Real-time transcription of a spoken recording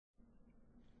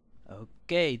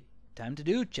Okay, time to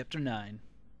do chapter 9.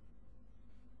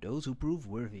 Those who prove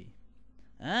worthy.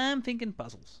 I'm thinking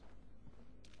puzzles.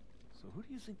 So who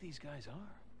do you think these guys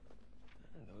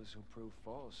are? Those who prove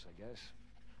false, I guess.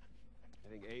 I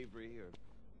think Avery or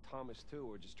Thomas too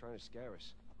were just trying to scare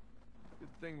us. Good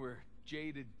thing we're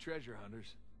jaded treasure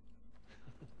hunters.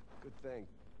 Good thing.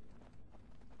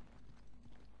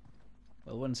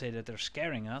 Well, I wouldn't say that they're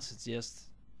scaring us, it's just...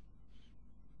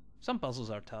 some puzzles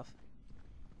are tough.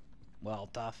 Well,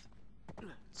 tough.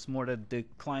 It's more the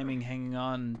climbing, hanging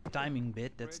on, timing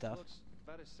bit, that stuff. Looks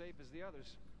about as safe as the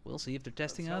others. We'll see if they're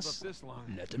testing Held us. up this long.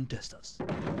 Let them test us.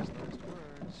 Last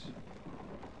words.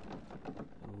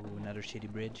 Ooh, another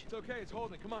shitty bridge. It's okay, it's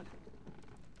holding. Come on.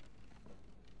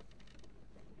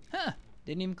 Huh!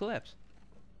 Didn't even collapse.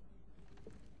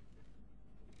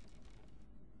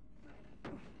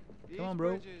 Come on,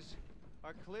 bro. These bridges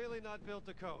are clearly not built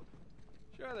to code.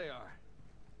 Sure they are.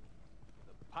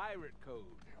 The pirate code.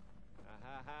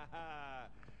 Ha ha ha!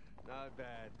 Not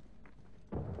bad.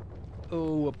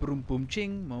 Oh, a boom boom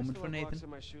ching moment Still for have Nathan. blocks in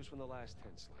my shoes from the last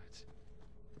 10 slides.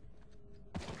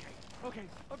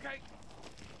 Okay.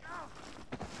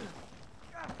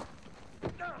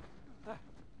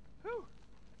 Whew.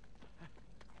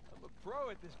 I'm a pro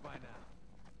at this by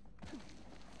now.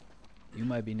 You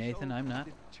might be Nathan, So I'm not.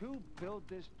 Did two build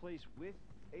this place with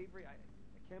Avery? I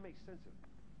can't make sense of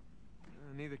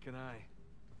it. Neither can I.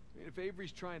 I mean, if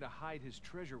Avery's trying to hide his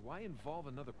treasure, why involve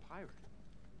another pirate?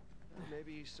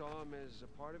 Maybe he saw him as a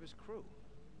part of his crew.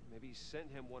 Maybe he sent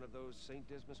him one of those St.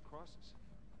 Dismas crosses.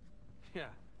 Yeah,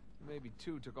 maybe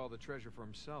two took all the treasure for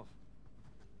himself.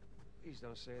 Please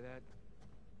don't say that.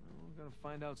 Well, we're gonna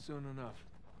find out soon enough.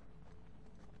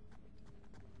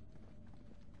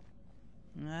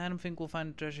 I don't think we'll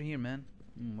find the treasure here, man.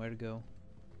 Where to go?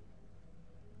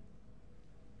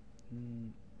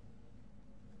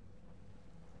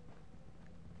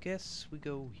 Guess we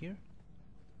go here.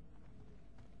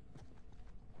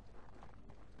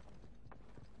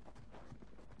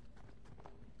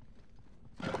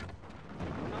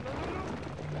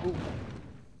 No.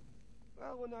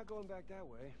 Well, we're not going back that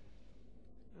way.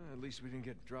 At least we didn't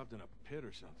get dropped in a pit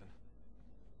or something.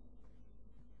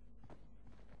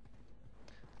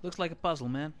 Looks like a puzzle,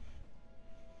 man.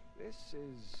 This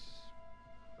is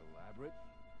elaborate.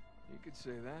 You could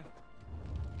say that.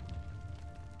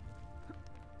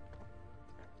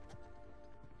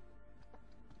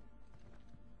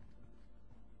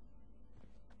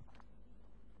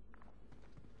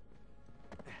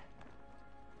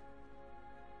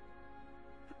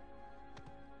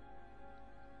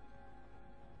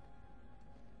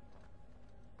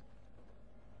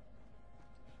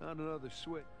 Found another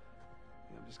switch.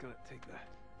 Yeah, I'm just gonna take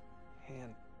the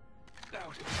hand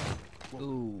out.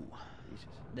 Ooh, Jesus.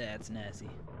 that's nasty.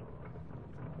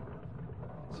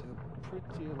 It's a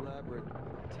pretty elaborate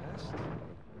test.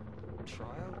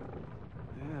 Trial.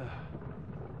 Yeah.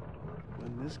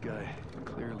 When this guy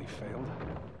clearly failed.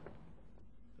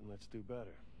 Then let's do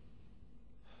better.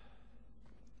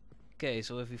 Okay,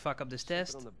 so if we fuck up this Something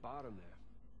test, on the bottom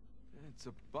there. It's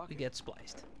a bucket. we get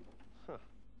spliced. Huh.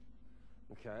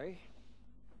 Okay.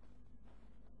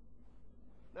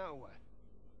 Now what?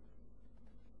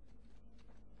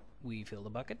 We fill the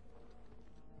bucket.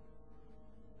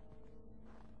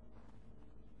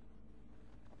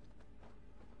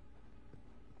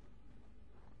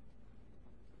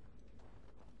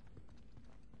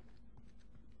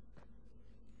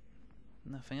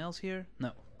 Nothing else here?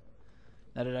 No.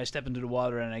 Now that I step into the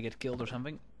water and I get killed or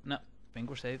something? No. Think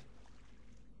we're safe.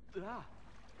 Ah.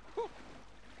 Whew.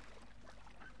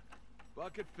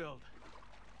 Bucket filled.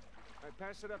 All right,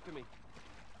 pass it up to me.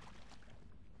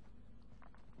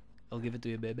 I'll give it to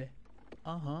you, baby.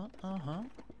 Uh-huh.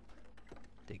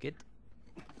 Take it.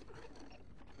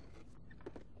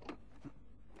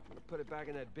 Put it back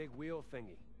in that big wheel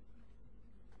thingy.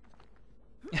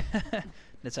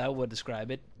 That's how I would describe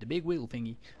it. The big wheel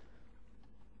thingy.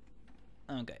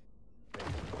 Okay. Alright,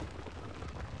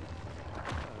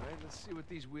 let's see what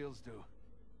these wheels do.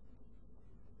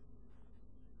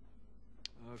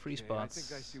 Okay, Free spots. I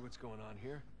think I see what's going on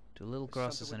here. Two little Something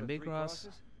crosses with and a the big three cross.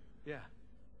 crosses? Yeah.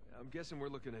 I'm guessing we're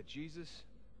looking at Jesus,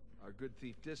 our good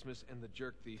thief Dismas, and the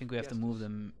jerk thief I think we have to Gestas. move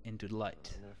them into the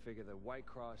light. And I figure the white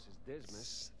cross is Dismas.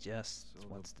 It's just So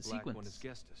what's the black one is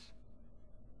sequence? Gestas.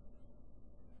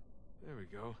 There we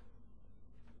go.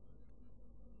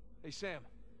 Hey Sam,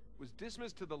 was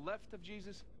Dismas to the left of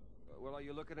Jesus? Well, are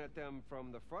you looking at them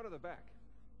from the front or the back?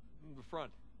 The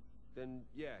front. Then,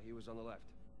 yeah, he was on the left.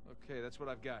 Okay, that's what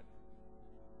I've got.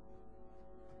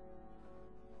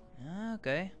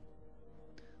 Okay.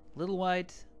 Little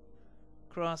white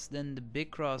cross, then the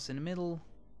big cross in the middle.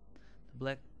 The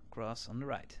black cross on the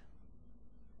right.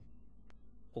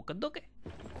 Okidoki.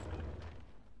 I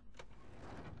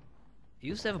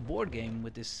used to have a board game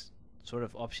with this sort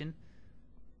of option.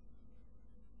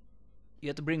 You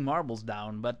had to bring marbles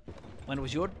down, but when it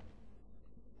was your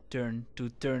turn to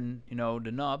turn, you know,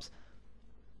 the knobs,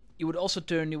 you would also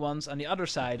turn the ones on the other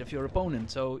side of your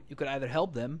opponent, so you could either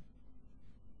help them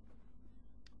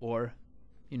or,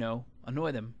 you know,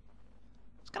 annoy them.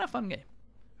 It's kind of a fun game.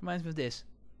 Reminds me of this.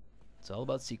 It's all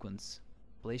about sequence.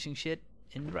 Placing shit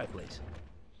in the right place.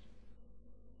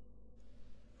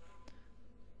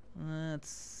 Let's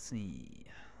see.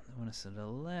 That one is to the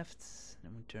left.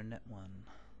 Then we turn that one.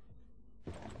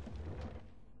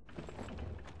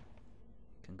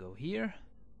 Can go here.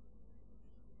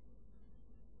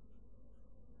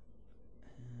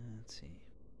 Let's see.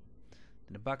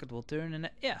 Then the bucket will turn and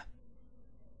yeah.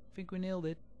 I think we nailed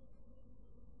it.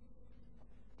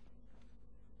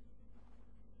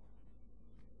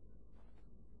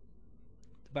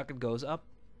 The bucket goes up.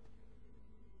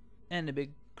 And the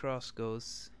big cross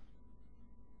goes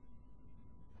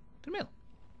to the middle.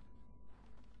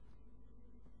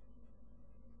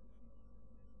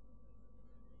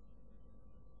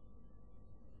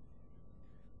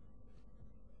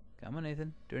 Come on,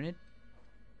 Nathan. Turn it.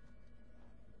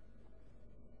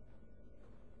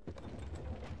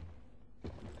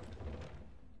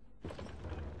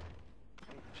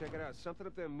 Check it out. Something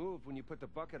up there moved when you put the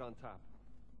bucket on top.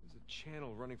 There's a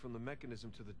channel running from the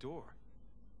mechanism to the door.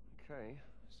 Okay,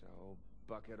 so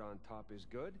bucket on top is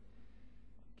good.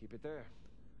 Keep it there.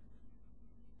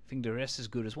 I think the rest is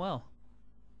good as well.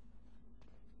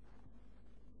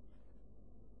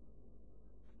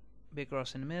 Big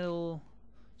cross in the middle.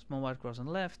 Small white cross on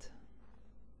the left.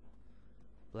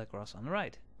 Black cross on the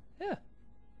right. Yeah.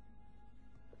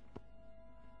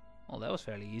 Well, that was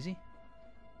fairly easy.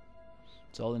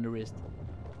 It's all in the wrist.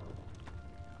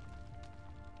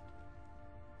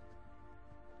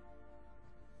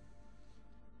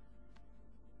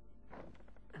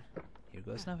 Here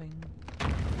goes nothing.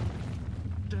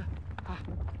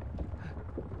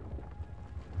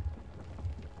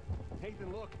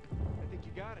 Nathan, look. I think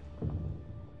you got it.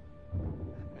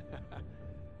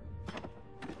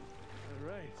 All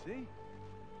right, see?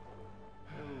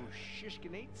 No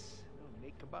shishkinates, no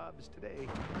Nate kebabs today.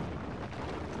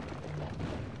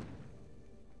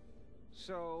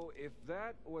 So, if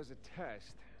that was a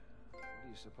test, what do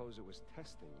you suppose it was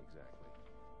testing exactly?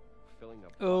 Filling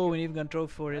up. Oh, we even gonna throw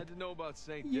for I it. had to know about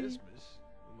St. Dismas,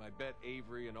 whom I bet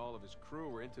Avery and all of his crew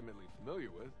were intimately familiar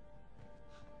with.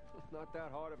 Not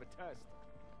that hard of a test.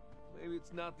 Maybe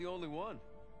it's not the only one.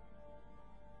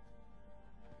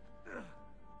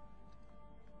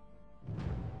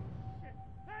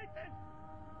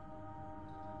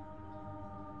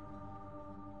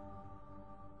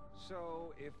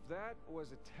 So, if that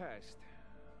was a test,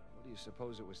 what do you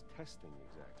suppose it was testing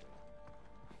exactly?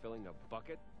 Filling a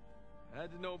bucket? I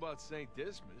had to know about St.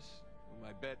 Dismas, whom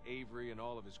I bet Avery and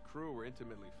all of his crew were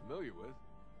intimately familiar with.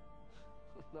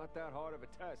 Not that hard of a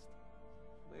test.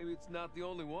 Maybe it's not the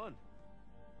only one.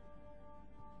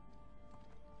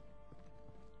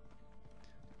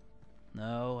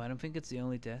 No, I don't think it's the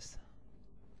only test.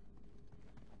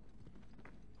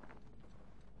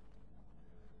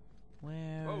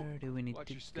 Where do we need watch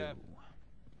to your As go? step.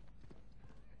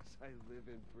 I live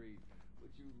and breathe.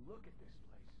 Would you look at this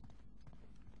place?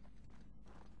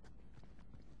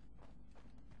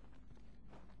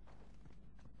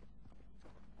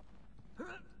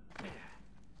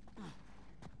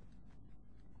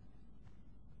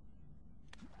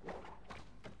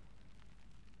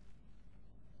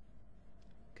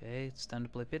 Okay, it's time to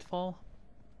play Pitfall.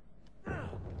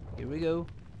 Here we go.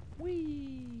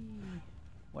 Whee!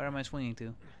 Where am I swinging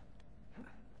to?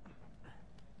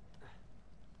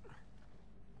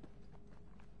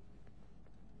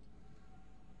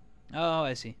 Oh,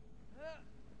 I see.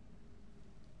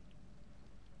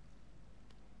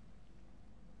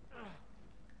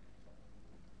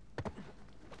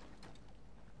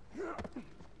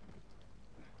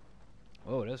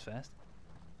 Oh, that was fast.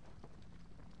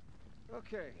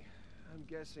 Okay, I'm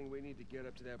guessing we need to get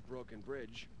up to that broken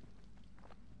bridge.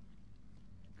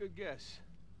 Good guess.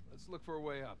 Let's look for a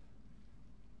way up.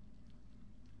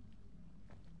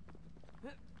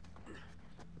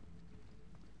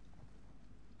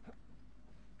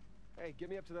 Hey, get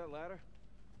me up to that ladder.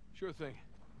 Sure thing.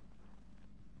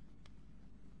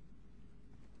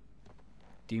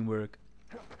 Teamwork.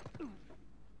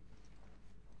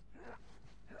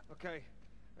 Okay,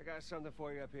 I got something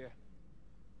for you up here.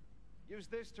 Use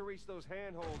this to reach those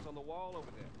handholds on the wall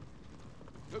over there.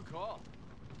 Good call.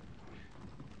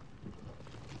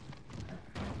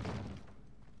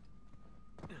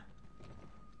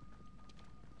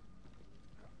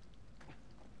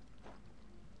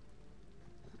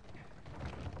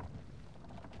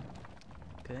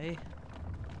 Okay.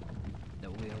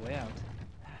 There'll be a way out.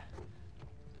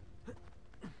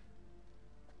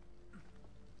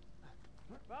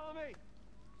 Follow me!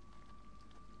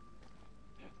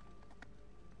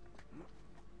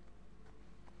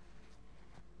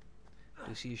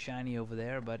 Do see a shiny over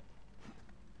there, but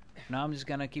now I'm just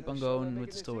gonna keep on going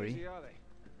with the story. Easy, are they?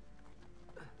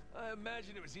 I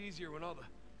imagine it was easier when all the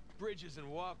bridges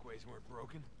and walkways weren't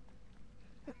broken.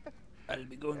 I'll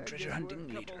be going I treasure guess hunting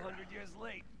we're a later. couple 100 years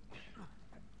late.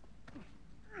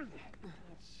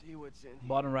 Let's see what's in here.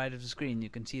 Bottom right of the screen, you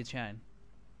can see it shine.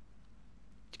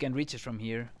 You can reach it from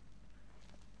here.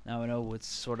 Now I know it's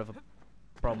sort of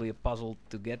probably a puzzle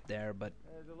to get there, but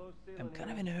There's a low ceiling I'm kind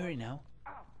of here. in a hurry now.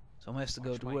 Someone has to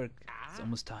go to work. It's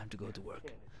almost time to go to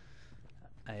work.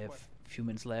 I have a few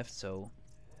minutes left, so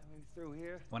Maybe through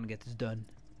here. I want to get this done.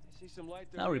 I see some light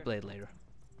through I'll here. replay it later.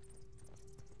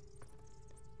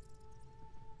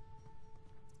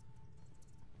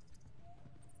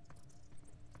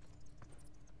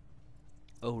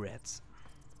 Oh, rats.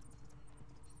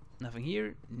 Nothing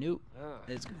here? Nope. Ah,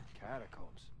 Let's go.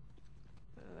 catacombs.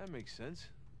 That makes sense.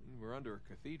 We're under a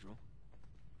cathedral.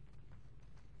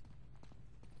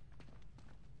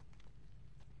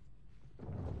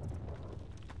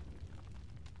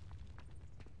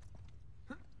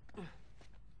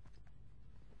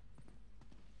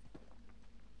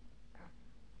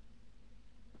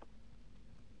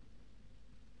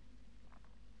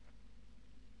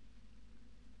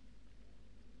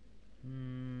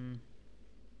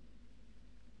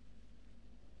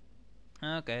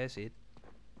 Okay, I see it.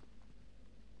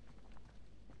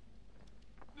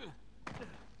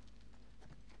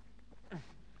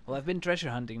 Well, I've been treasure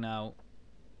hunting now.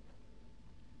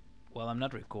 Well, I'm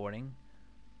not recording.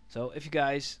 So if you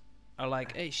guys are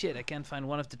like, hey shit, I can't find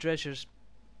one of the treasures,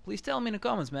 please tell me in the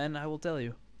comments, man. I will tell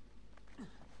you.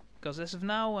 Because as of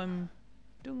now, I'm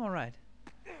doing alright.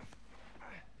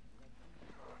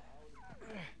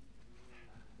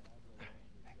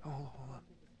 Hold on.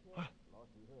 What?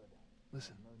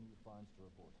 Listen.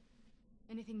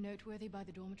 Anything noteworthy by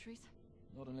the dormitories?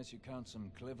 Not unless you count some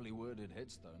cleverly worded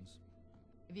headstones.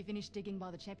 Have you finished digging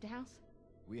by the chapter house?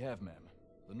 We have, ma'am.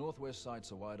 The northwest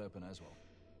sites are wide open as well.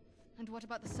 And what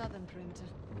about the southern perimeter?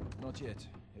 Not yet.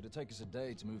 It'll take us a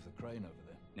day to move the crane over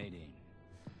there. Nadine.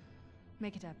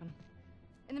 Make it happen.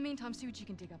 In the meantime, see what you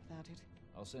can dig up without it.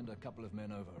 I'll send a couple of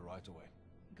men over right away.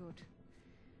 Good.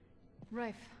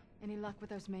 Rafe, any luck with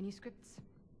those manuscripts?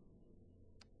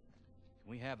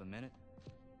 Can we have a minute?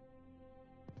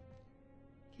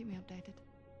 Keep me updated.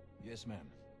 Yes, ma'am.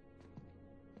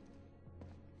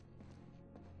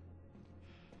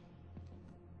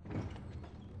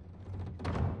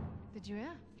 Did you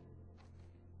hear?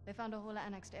 They found a whole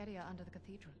annexed area under the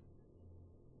cathedral.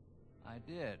 I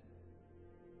did.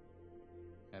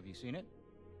 Have you seen it?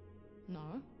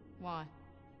 No? Why?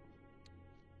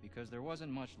 Because there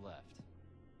wasn't much left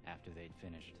after they'd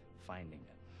finished finding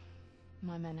it.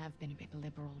 My men have been a bit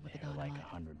liberal with the They're like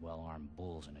dynamite. 100 well-armed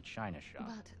bulls in a china shop.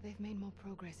 But they've made more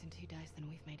progress in 2 days than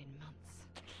we've made in months.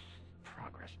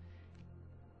 Progress.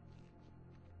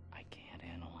 I can't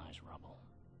analyze rubble.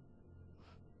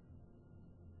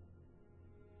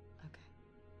 Okay.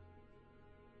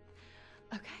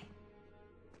 Okay.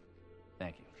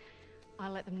 Thank you.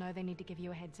 I'll let them know they need to give you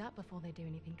a heads up before they do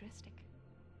anything drastic.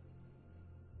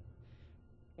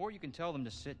 Or you can tell them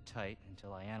to sit tight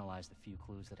until I analyze the few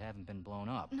clues that haven't been blown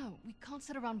up. No, we can't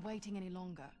sit around waiting any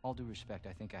longer. All due respect,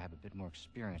 I think I have a bit more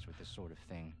experience with this sort of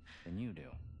thing than you do.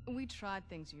 We tried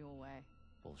things your way.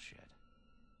 Bullshit.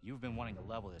 You've been wanting to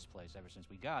level this place ever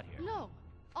since we got here. No!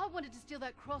 I wanted to steal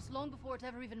that cross long before it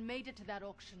ever even made it to that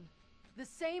auction. The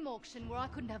same auction where I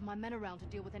couldn't have my men around to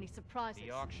deal with any surprises.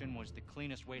 The auction was the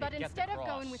cleanest way But to get the instead cross.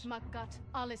 of going with my gut,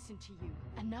 I'll listen to you.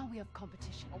 And now we have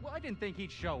competition. Oh, well, I didn't think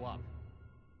he'd show up.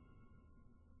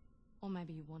 Or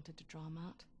maybe you wanted to draw him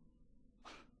out.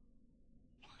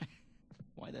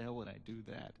 Why the hell would I do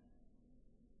that?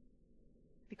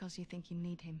 Because you think you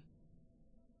need him.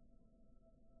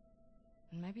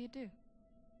 And maybe you do.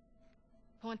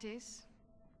 Point is,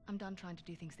 I'm done trying to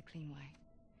do things the clean way.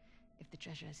 If the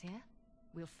treasure is here,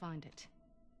 we'll find it.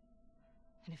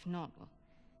 And if not, well...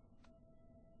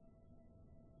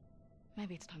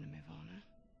 maybe it's time to move on, huh?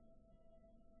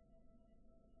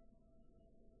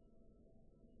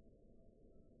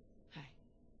 Hey.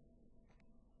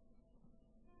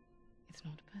 It's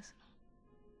not personal.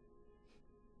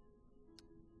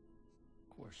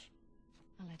 Of course.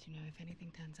 I'll let you know if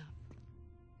anything turns up.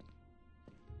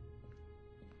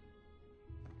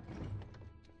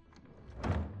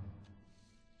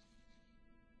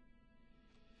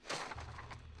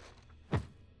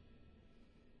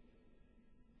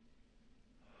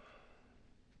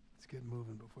 get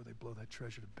moving before they blow that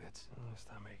treasure to bits. Oh,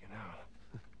 stop making out.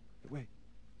 Wait.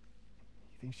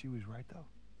 You think she was right, though?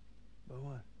 About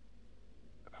what?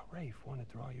 About Rafe wanting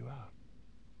to draw you out.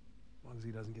 As long as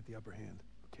he doesn't get the upper hand,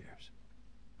 who cares?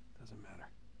 Doesn't matter.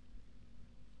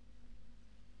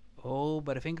 Oh,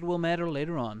 but I think it will matter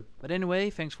later on. But anyway,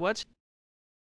 thanks for watching.